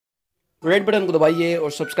Red button को दबाइए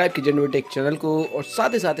और सब्सक्राइब कीजिए नोटेक चैनल को और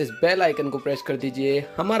साथ ही साथ इस बेल आइकन को प्रेस कर दीजिए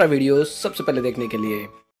हमारा वीडियो सबसे पहले देखने के लिए।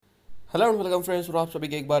 हेलो एंड वेलकम फ्रेंड्स, और आप सभी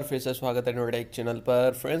का एक बार फिर से स्वागत है नोटेक चैनल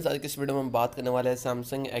पर। फ्रेंड्स, आज की इस वीडियो में हम बात करने वाले हैं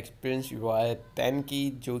सैमसंग एक्सपीरियंस UI 10 की,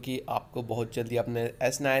 जो कि आपको बहुत जल्दी अपने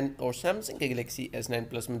S9 और सैमसंग के गैलेक्सी S9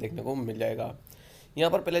 प्लस में देखने को मिल जाएगा।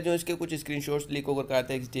 यहाँ पर पहले जो इसके कुछ स्क्रीनशॉट्स लीक होकर आए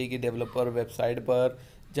थे XDA की डेवलपर वेबसाइट पर,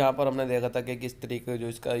 जहाँ पर हमने देखा था कि किस तरीके जो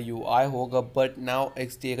इसका UI होगा। बट नाउ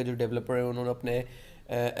XDA का जो डेवलपर है उन्होंने अपने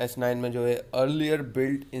S9 में जो है अर्लियर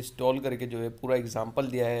बिल्ड इंस्टॉल करके जो है पूरा एग्जांपल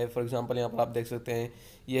दिया है। फॉर एग्जांपल यहाँ पर आप देख सकते हैं,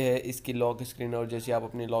 ये है इसकी लॉक स्क्रीन, और जैसे आप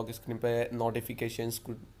अपनी लॉक स्क्रीन पे नोटिफिकेशंस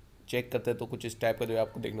को चेक करते हैं तो कुछ इस टाइप का जो है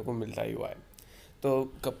आपको देखने को मिलता है UI। तो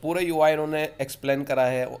पूरा UI इन्होंने एक्सप्लेन करा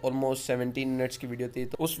है। ऑलमोस्ट 17 मिनट्स की वीडियो थी,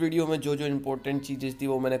 तो उस वीडियो में जो जो इंपॉर्टेंट चीज़ें थी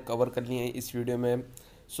वो मैंने कवर कर ली हैं इस वीडियो में।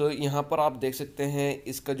 सो यहाँ पर आप देख सकते हैं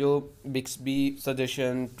इसका जो बिक्सबी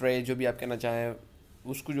सजेशन ट्रे जो भी आप कहना चाहें,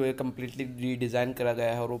 उसको जो है कम्प्लीटली रीडिज़ाइन करा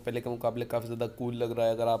गया है और वो पहले के मुकाबले काफ़ी ज़्यादा कूल लग रहा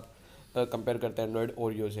है अगर आप कंपेयर करते हैं एंड्रॉयड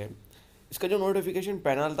ओरियो से। इसका जो नोटिफिकेशन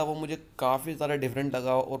पैनल था वो मुझे काफ़ी ज़्यादा डिफरेंट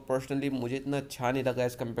लगा, और पर्सनली मुझे इतना अच्छा नहीं लगा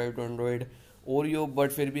as compare to Android Oreo.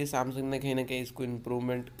 But फिर भी सैमसंग ने कहीं ना कहीं इसको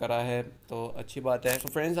इम्प्रूवमेंट करा है, तो अच्छी बात है। तो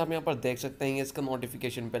फ्रेंड्स, आप यहाँ पर देख सकते हैं इसका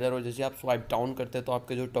नोटिफिकेशन पैनल, और जैसे आप स्वाइप डाउन करते हैं तो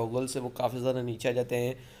आपके जो टॉगल्स है वो काफ़ी ज़्यादा नीचे आ जाते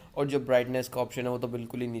हैं, और जो ब्राइटनेस का ऑप्शन है वो तो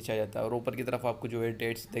बिल्कुल ही नीचे आ जाता है, और ऊपर की तरफ आपको जो है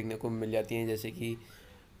डेट्स देखने को मिल जाती हैं, जैसे कि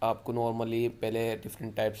आपको नॉर्मली पहले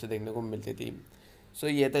डिफरेंट टाइप से देखने को मिलती थी। सो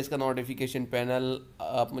ये था इसका नोटिफिकेशन पैनल।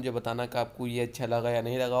 आप मुझे बताना कि आपको ये अच्छा लगा या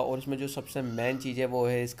नहीं लगा। और इसमें जो सबसे मेन चीज़ है वो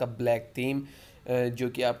है इसका ब्लैक थीम, जो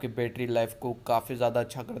कि आपकी बैटरी लाइफ को काफ़ी ज़्यादा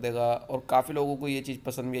अच्छा कर देगा, और काफ़ी लोगों को ये चीज़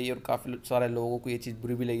पसंद भी आई और काफ़ी सारे लोगों को ये चीज़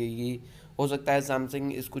बुरी भी लगेगी। हो सकता है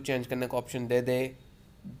सैमसंग इसको चेंज करने का option they they.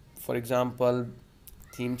 For example,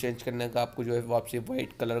 theme change करने का आपको जो है वापसी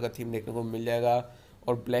वाइट कलर का थीम देखने को मिल जाएगा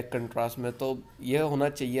और ब्लैक कंट्रास्ट में, तो ये होना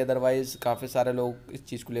चाहिए। अदरवाइज़ काफ़ी सारे लोग इस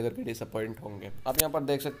चीज़ को लेकर के डिसअपॉइंट होंगे। आप यहाँ पर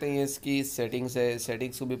देख सकते हैं इसकी सेटिंग्स है,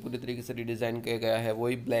 सेटिंग्स को भी पूरी तरीके से रिडिज़ाइन किया गया है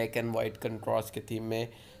वही ब्लैक एंड वाइट कंट्रास्ट के थीम में।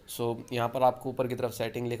 सो यहाँ पर आपको ऊपर की तरफ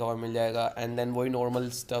सेटिंग लिखा हुआ मिल जाएगा, एंड देन वही नॉर्मल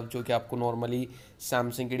स्टफ जो कि आपको नॉर्मली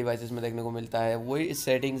सैमसंग की डिवाइसेस में देखने को मिलता है, वही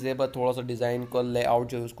सेटिंग्स है, बस थोड़ा सा डिज़ाइन का लेआउट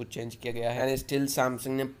जो है उसको चेंज किया गया है। एंड स्टिल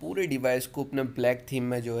सैमसंग ने पूरे डिवाइस को अपने ब्लैक थीम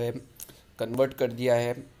में जो है कन्वर्ट कर दिया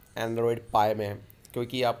है एंड्रॉयड पाई में,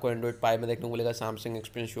 क्योंकि आपको एंड्रॉयड पाई में देखने को मिलेगा सैमसंग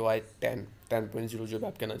एक्सपीरियंस UI 10.0 जो भी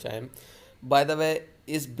आप कहना चाहें। बाय द वे,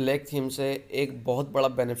 इस ब्लैक थीम से एक बहुत बड़ा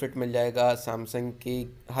बेनिफिट मिल जाएगा सैमसंग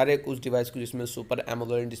की हर एक उस डिवाइस को जिसमें सुपर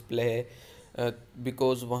एमोलेड डिस्प्ले है,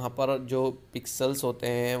 बिकॉज़ वहाँ पर जो पिक्सल्स होते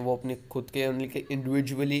हैं वो अपनी खुद के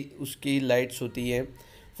इंडिविजुअली उसकी लाइट्स होती हैं।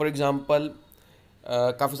 फॉर एग्ज़ाम्पल,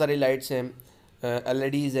 काफ़ी सारी लाइट्स हैं,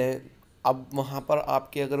 LEDs हैं। अब वहाँ पर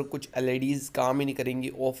आपके अगर कुछ LEDs काम ही नहीं करेंगी,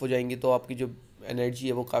 ऑफ हो जाएंगी, तो आपकी जो एनर्जी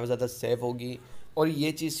है वो काफ़ी ज़्यादा सेव होगी। और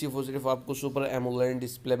ये चीज़ सिर्फ और सिर्फ आपको सुपर एमोलेड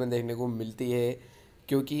डिस्प्ले में देखने को मिलती है,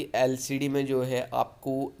 क्योंकि LCD में जो है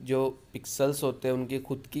आपको जो पिक्सल्स होते हैं उनकी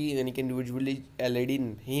खुद की यानी कि इंडिविजुअली LED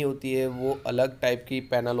नहीं होती है, वो अलग टाइप की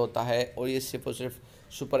पैनल होता है। और ये सिर्फ और सिर्फ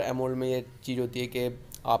सुपर एमोलेड में ये चीज़ होती है कि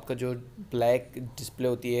आपका जो ब्लैक डिस्प्ले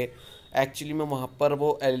होती है एक्चुअली में वहाँ पर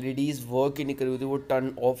वो LEDs वर्क ही नहीं कर रही होती, वो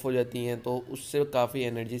टर्न ऑफ हो जाती हैं, तो उससे काफ़ी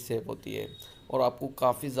एनर्जी सेव होती है और आपको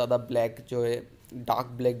काफ़ी ज़्यादा ब्लैक जो है डार्क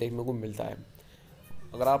ब्लैक देखने को मिलता है।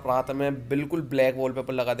 अगर आप रात में बिल्कुल ब्लैक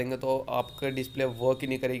वॉलपेपर लगा देंगे तो आपका डिस्प्ले वर्क ही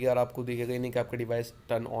नहीं करेगी और आपको दिखेगा ही नहीं कि आपका डिवाइस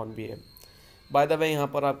टर्न ऑन भी है। बाय द वे, यहाँ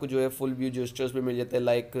पर आपको जो है फुल व्यू जेस्चर्स भी मिल जाते हैं,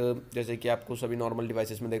 लाइक जैसे कि आपको सभी नॉर्मल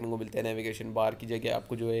डिवाइसेस में देखने को मिलते हैं। नेविगेशन बार की जगह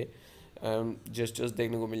आपको जो है जेस्चर्स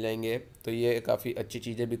देखने को मिल जाएंगे, तो ये काफ़ी अच्छी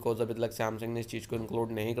चीज़ है, बिकॉज अभी तक सैमसंग ने इस चीज़ को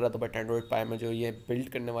इंक्लूड नहीं करा था, बट एंड्रॉयड पाई में जो ये बिल्ड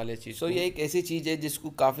करने वाले चीज़, तो ये एक ऐसी चीज़ है जिसको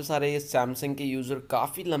काफ़ी सारे ये सैमसंग के यूज़र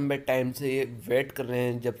काफ़ी लंबे टाइम से ये वेट कर रहे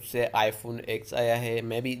हैं, जब से आईफोन X आया है।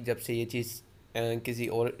 मैं भी जब से ये चीज़ किसी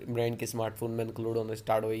और ब्रांड के स्मार्टफोन में इंक्लूड होना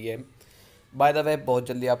स्टार्ट हुई है। बाय द वे, बहुत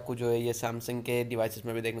जल्दी आपको जो है ये सैमसंग के डिवाइसेस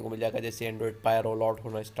में भी देखने को मिल जाएगा, जैसे एंड्रॉयड पाई रोल आउट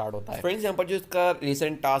होना स्टार्ट होता है। फ्रेंड्स, यहाँ पर जो इसका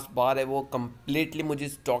रिसेंट टास्क बार है वो कम्प्लीटली मुझे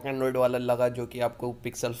स्टॉक एंड्रॉयड वाला लगा, जो कि आपको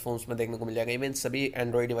पिक्सल फोन्स में देखने को मिल जाएगा, इवन सभी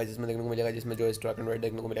एंड्रॉयड डिवाइसेस में देखने को मिलेगा जिसमें जो है स्टॉक एंड्रॉयड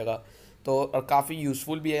देखने को मिलेगा। तो और काफ़ी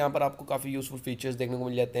यूज़फुल भी है, यहाँ पर आपको काफ़ी यूज़फुल फीचर्स देखने को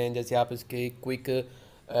मिल जाते हैं, जैसे आप इसके क्विक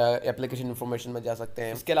एप्लीकेशन इन्फॉर्मेशन में जा सकते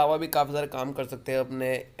हैं। इसके अलावा भी काफ़ी सारे काम कर सकते हैं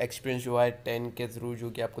अपने एक्सपीरियंस UI 10 के थ्रू, जो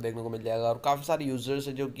कि आपको देखने को मिल जाएगा। और काफ़ी सारे यूज़र्स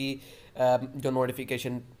हैं जो कि जो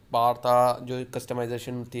नोटिफिकेशन बार था, जो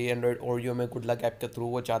कस्टमाइजेशन थी एंड्रॉयड ओरियो में गुड लक ऐप के थ्रू,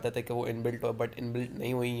 वो चाहते थे कि वो इनबिल्ट हो, बट इनबिल्ट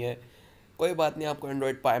नहीं हुई है। कोई बात नहीं, आपको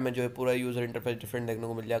एंड्रॉयड पाई में जो है पूरा यूज़र इंटरफेस डिफरेंट देखने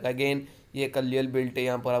को मिल जाएगा। अगेन, ये एक रियल बिल्ट है,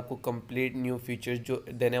 यहाँ पर आपको कंप्लीट न्यू फीचर्स जो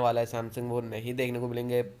देने वाला है सैमसंग वो नहीं देखने को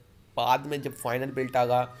मिलेंगे। बाद में जब फाइनल बिल्ट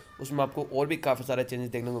आएगा उसमें आपको और भी काफ़ी सारे चेंजेस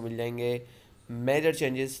देखने को मिल जाएंगे। मेजर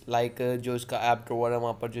चेंजेस लाइक जो इसका ऐप ड्रॉवर है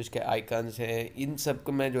वहाँ पर जो इसके आइकन्स हैं इन सब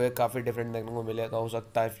को में जो है काफ़ी डिफरेंट देखने को मिलेगा, हो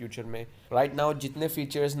सकता है फ्यूचर में। राइट नाउ जितने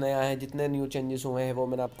फीचर्स नए आए हैं, जितने न्यू चेंजेस हुए हैं वो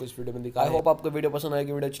मैंने आपको इस वीडियो में दिखाया। आई होप आपको वीडियो पसंद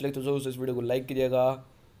आएगी। वीडियो अच्छी लगी तो जरूर इस वीडियो को लाइक कीजिएगा।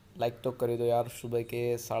 लाइक तो करे दो यार, सुबह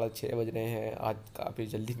के 6:30 बज रहे हैं, आज काफ़ी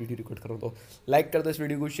जल्दी वीडियो रिकॉर्ड करूँ तो लाइक कर दो इस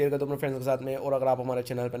वीडियो को, शेयर कर दो अपने फ्रेंड्स के साथ में। और अगर आप हमारे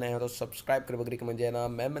चैनल पर नए हो तो सब्सक्राइब कर बकरी कमेंट देना।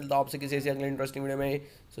 मैं मिलता हूँ आपसे किसी ऐसी अगले इंटरेस्टिंग वीडियो में।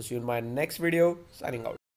 सो सी you in my next video, signing out.